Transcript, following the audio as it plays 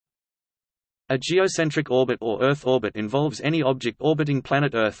A geocentric orbit or Earth orbit involves any object orbiting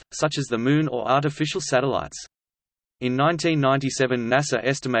planet Earth, such as the Moon or artificial satellites. In 1997 NASA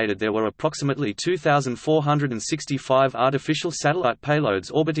estimated there were approximately 2,465 artificial satellite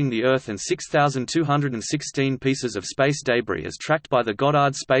payloads orbiting the Earth and 6,216 pieces of space debris as tracked by the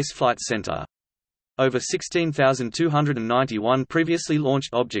Goddard Space Flight Center. Over 16,291 previously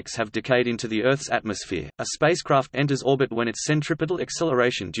launched objects have decayed into the Earth's atmosphere. A spacecraft enters orbit when its centripetal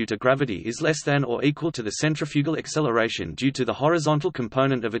acceleration due to gravity is less than or equal to the centrifugal acceleration due to the horizontal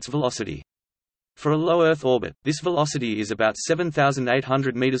component of its velocity. For a low Earth orbit, this velocity is about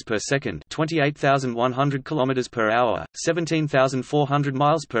 7,800 meters per second, 28,100 kilometers per hour, 17,400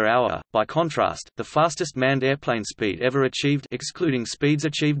 miles per hour. By contrast, the fastest manned airplane speed ever achieved, excluding speeds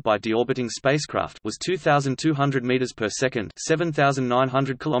achieved by deorbiting spacecraft, was 2,200 meters per second,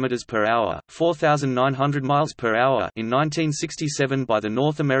 7,900 kilometers per hour, 4,900 miles per hour in 1967 by the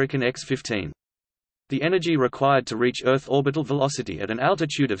North American X-15. The energy required to reach Earth orbital velocity at an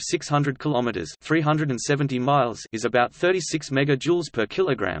altitude of 600 kilometers (370 miles) is about 36 megajoules per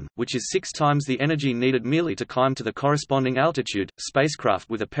kilogram, which is 6 times the energy needed merely to climb to the corresponding altitude. Spacecraft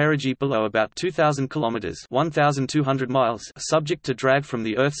with a perigee below about 2,000 kilometers (1,200 miles) are subject to drag from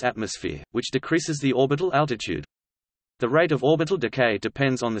the Earth's atmosphere, which decreases the orbital altitude. The rate of orbital decay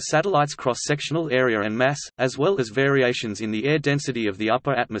depends on the satellite's cross-sectional area and mass, as well as variations in the air density of the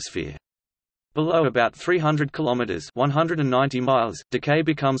upper atmosphere. Below about 300 kilometers (190 miles), decay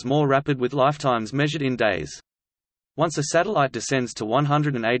becomes more rapid with lifetimes measured in days. Once a satellite descends to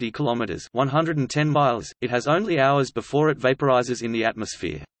 180 kilometers (110 miles), it has only hours before it vaporizes in the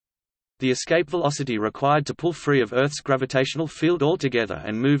atmosphere. The escape velocity required to pull free of Earth's gravitational field altogether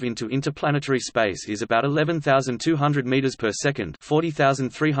and move into interplanetary space is about 11,200 meters per second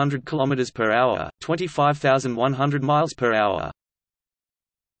 (40,300 kilometers per hour, 25,100 miles per hour).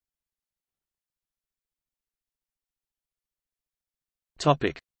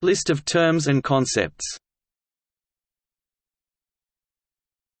 List of terms and concepts.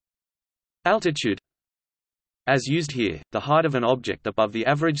 Altitude. As used here, the height of an object above the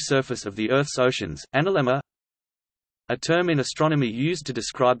average surface of the Earth's oceans. Analemma, a term in astronomy used to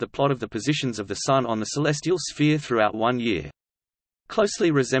describe the plot of the positions of the Sun on the celestial sphere throughout one year.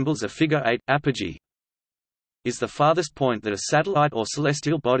 Closely resembles a figure 8. Apogee is the farthest point that a satellite or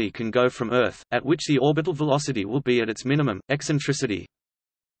celestial body can go from Earth, at which the orbital velocity will be at its minimum. Eccentricity,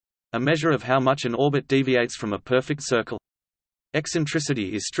 a measure of how much an orbit deviates from a perfect circle.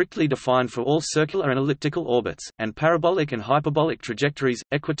 Eccentricity is strictly defined for all circular and elliptical orbits, and parabolic and hyperbolic trajectories.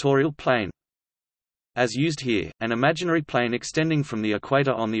 Equatorial plane. As used here, an imaginary plane extending from the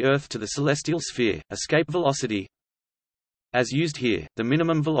equator on the Earth to the celestial sphere. Escape velocity. As used here, the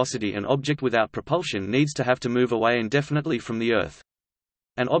minimum velocity an object without propulsion needs to have to move away indefinitely from the Earth.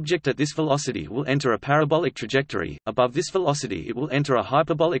 An object at this velocity will enter a parabolic trajectory, above this velocity it will enter a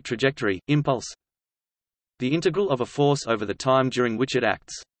hyperbolic trajectory. Impulse. The integral of a force over the time during which it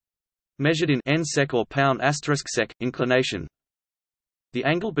acts. Measured in n-sec or pound*sec. Inclination. The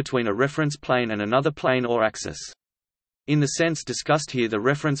angle between a reference plane and another plane or axis. In the sense discussed here, the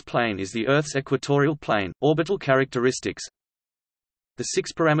reference plane is the Earth's equatorial plane. Orbital characteristics. The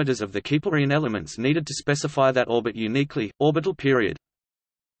 6 parameters of the Keplerian elements needed to specify that orbit uniquely. Orbital period.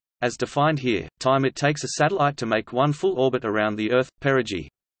 As defined here, time it takes a satellite to make one full orbit around the Earth. Perigee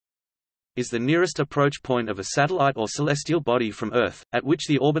is the nearest approach point of a satellite or celestial body from Earth, at which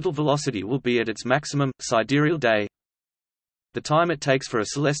the orbital velocity will be at its maximum. Sidereal day. The time it takes for a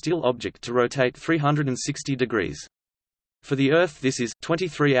celestial object to rotate 360 degrees. For the Earth this is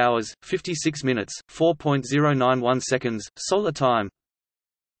 23 hours, 56 minutes, 4.091 seconds. Solar time.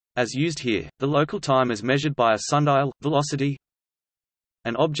 As used here, the local time is measured by a sundial. Velocity,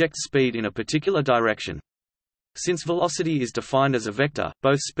 an object's speed in a particular direction. Since velocity is defined as a vector,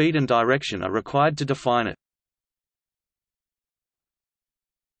 both speed and direction are required to define it.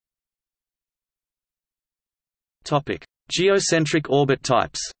 Topic: Geocentric orbit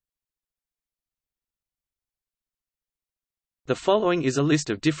types. The following is a list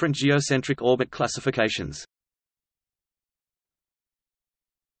of different geocentric orbit classifications.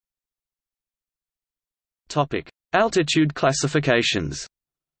 Topic: Altitude classifications.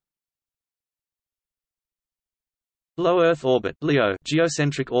 Low Earth orbit (LEO)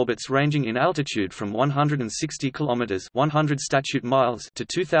 geocentric orbits ranging in altitude from 160 km (100 statute miles) to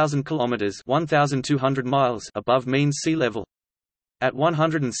 2000 km (1200 miles) above mean sea level. At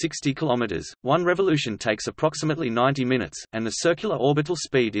 160 km, one revolution takes approximately 90 minutes, and the circular orbital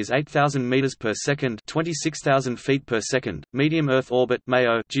speed is 8,000 meters per second (26,000 feet per second). Medium Earth orbit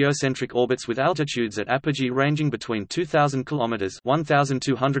 (MEO) geocentric orbits with altitudes at apogee ranging between 2,000 km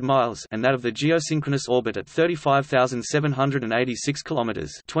 (1,200 miles) and that of the geosynchronous orbit at 35,786 km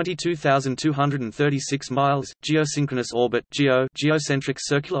 (22,236 miles). Geosynchronous orbit geocentric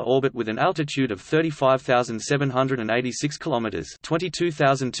circular orbit with an altitude of 35,786 km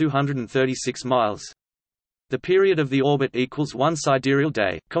 22,236 miles. The period of the orbit equals one sidereal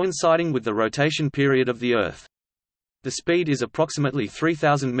day, coinciding with the rotation period of the Earth. The speed is approximately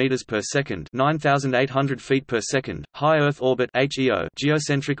 3,000 meters per second, 9,800 feet per second. High Earth orbit (HEO)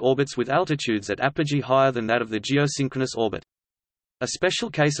 geocentric orbits with altitudes at apogee higher than that of the geosynchronous orbit. A special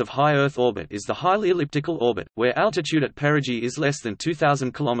case of high Earth orbit is the highly elliptical orbit, where altitude at perigee is less than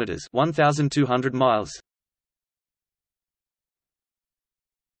 2,000 km (1,200 miles).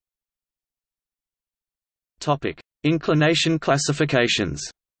 Inclination classifications.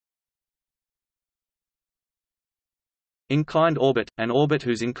 Inclined orbit, an orbit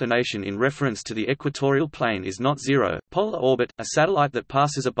whose inclination in reference to the equatorial plane is not zero. Polar orbit, a satellite that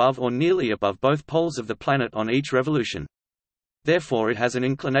passes above or nearly above both poles of the planet on each revolution. Therefore it has an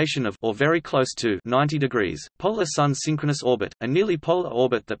inclination of or very close to 90 degrees. Polar Sun synchronous orbit, a nearly polar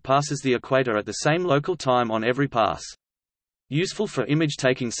orbit that passes the equator at the same local time on every pass. Useful for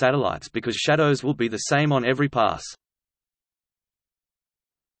image-taking satellites because shadows will be the same on every pass.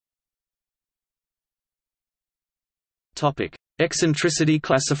 Eccentricity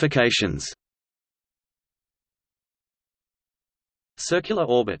classifications. Circular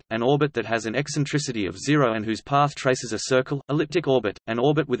orbit, an orbit that has an eccentricity of 0 and whose path traces a circle. Elliptic orbit, an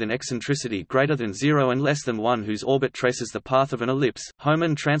orbit with an eccentricity greater than 0 and less than 1 whose orbit traces the path of an ellipse.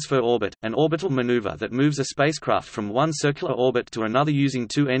 Hohmann transfer orbit, an orbital maneuver that moves a spacecraft from one circular orbit to another using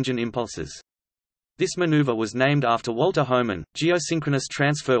two engine impulses. This maneuver was named after Walter Hohmann. Geosynchronous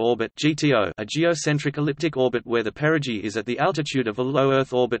transfer orbit (GTO), a geocentric elliptic orbit where the perigee is at the altitude of a low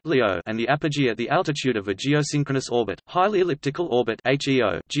Earth orbit (LEO) and the apogee at the altitude of a geosynchronous orbit. Highly elliptical orbit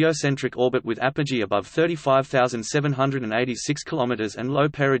 (HEO), geocentric orbit with apogee above 35,786 km and low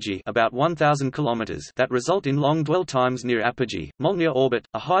perigee about 1,000 km that result in long dwell times near apogee. Molniya orbit,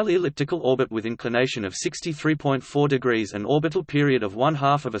 a highly elliptical orbit with inclination of 63.4 degrees and orbital period of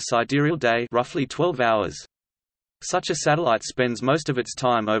 1/2 of a sidereal day, roughly 12 hours. Such a satellite spends most of its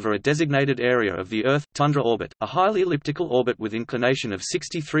time over a designated area of the Earth. Tundra orbit, a highly elliptical orbit with inclination of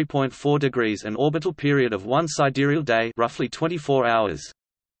 63.4 degrees and orbital period of one sidereal day, roughly 24 hours.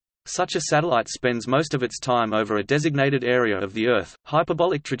 Such a satellite spends most of its time over a designated area of the Earth.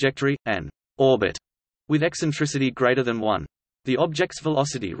 Hyperbolic trajectory, an orbit with eccentricity greater than 1. The object's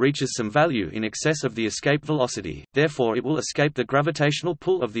velocity reaches some value in excess of the escape velocity, therefore it will escape the gravitational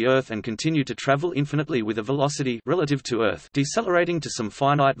pull of the Earth and continue to travel infinitely with a velocity relative to Earth decelerating to some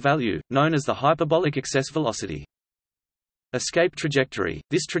finite value, known as the hyperbolic excess velocity. Escape trajectory.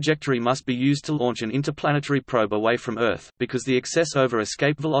 This trajectory must be used to launch an interplanetary probe away from Earth, because the excess over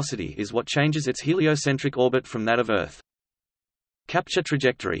escape velocity is what changes its heliocentric orbit from that of Earth. Capture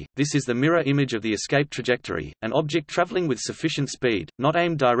trajectory. This is the mirror image of the escape trajectory. An object traveling with sufficient speed, not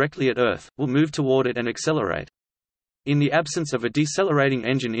aimed directly at Earth, will move toward it and accelerate. In the absence of a decelerating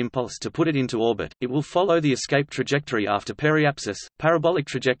engine impulse to put it into orbit, it will follow the escape trajectory after periapsis. Parabolic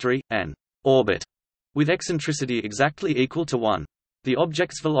trajectory, an orbit with eccentricity exactly equal to 1. The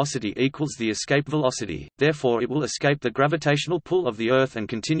object's velocity equals the escape velocity, therefore it will escape the gravitational pull of the Earth and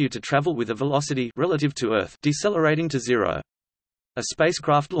continue to travel with a velocity relative to Earth decelerating to 0. A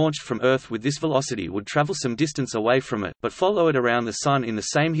spacecraft launched from Earth with this velocity would travel some distance away from it, but follow it around the Sun in the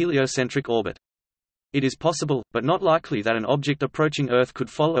same heliocentric orbit. It is possible, but not likely that an object approaching Earth could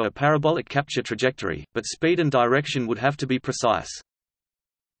follow a parabolic capture trajectory, but speed and direction would have to be precise.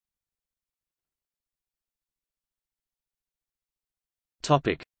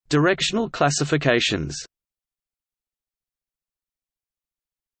 Directional classifications.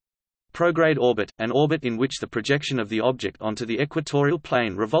 Prograde orbit, an orbit in which the projection of the object onto the equatorial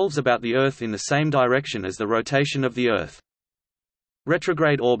plane revolves about the Earth in the same direction as the rotation of the Earth.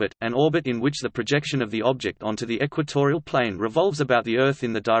 Retrograde orbit, an orbit in which the projection of the object onto the equatorial plane revolves about the Earth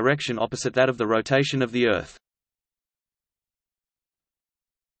in the direction opposite that of the rotation of the Earth.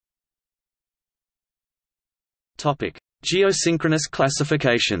 Geosynchronous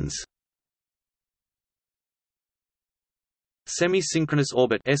classifications. Semi-synchronous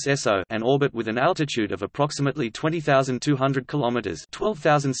orbit (SSO), an orbit with an altitude of approximately 20,200 km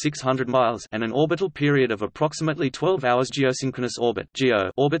 (12,600 miles) and an orbital period of approximately 12 hours. Geosynchronous orbit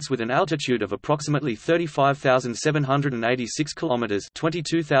 (GEO) orbits with an altitude of approximately 35,786 km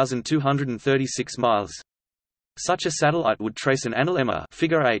 (22,236 miles). Such a satellite would trace an analemma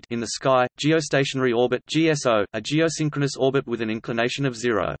figure 8 in the sky. Geostationary orbit (GSO), a geosynchronous orbit with an inclination of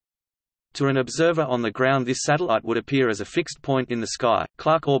 0. To an observer on the ground, this satellite would appear as a fixed point in the sky.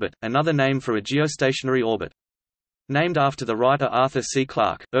 Clarke orbit, another name for a geostationary orbit. Named after the writer Arthur C.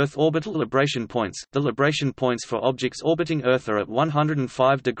 Clarke, Earth orbital libration points. The libration points for objects orbiting Earth are at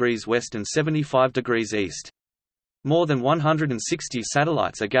 105 degrees west and 75 degrees east. More than 160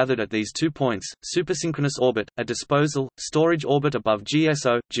 satellites are gathered at these 2 points. Supersynchronous orbit, a disposal, storage orbit above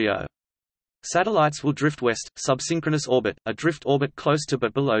GSO, GEO. Satellites will drift west. Subsynchronous orbit, a drift orbit close to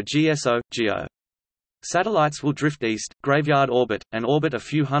but below GSO, GEO. Satellites will drift east. Graveyard orbit, an orbit a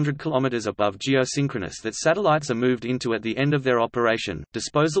few hundred kilometers above geosynchronous that satellites are moved into at the end of their operation.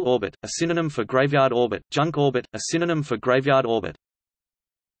 Disposal orbit, a synonym for graveyard orbit. Junk orbit, a synonym for graveyard orbit.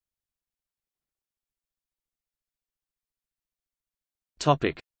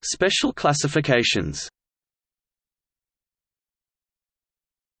 Topic: Special classifications.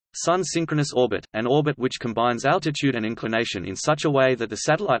 Sun-synchronous orbit, an orbit which combines altitude and inclination in such a way that the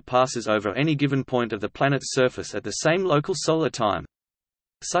satellite passes over any given point of the planet's surface at the same local solar time.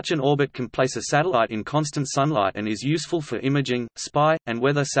 Such an orbit can place a satellite in constant sunlight and is useful for imaging, spy, and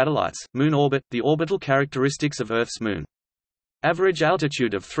weather satellites. Moon orbit, the orbital characteristics of Earth's moon. Average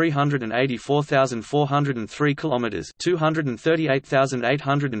altitude of 384,403 km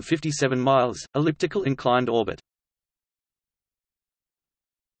 (238,857 miles), elliptical inclined orbit.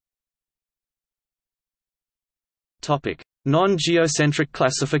 Topic: Non-geocentric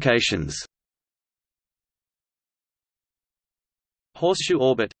classifications. Horseshoe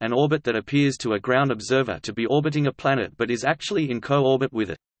orbit, an orbit that appears to a ground observer to be orbiting a planet but is actually in co-orbit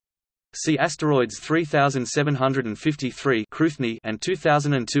with it. See asteroids 3753 Cruithne and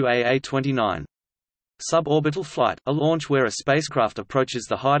 2002 AA29. Suborbital flight, a launch where a spacecraft approaches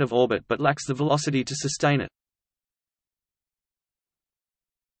the height of orbit but lacks the velocity to sustain it.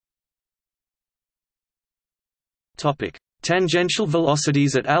 Topic: Tangential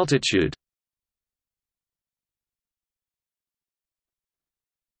velocities at altitude.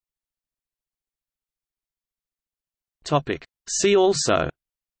 Topic: See also.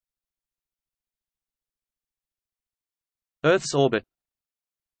 Earth's orbit.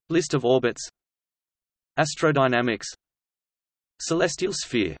 List of orbits. Astrodynamics. Celestial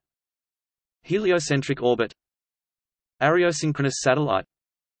sphere. Heliocentric orbit. Areosynchronous satellite.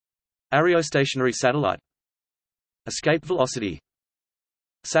 Areostationary satellite. Escape velocity.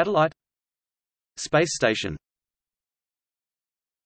 Satellite. Space station.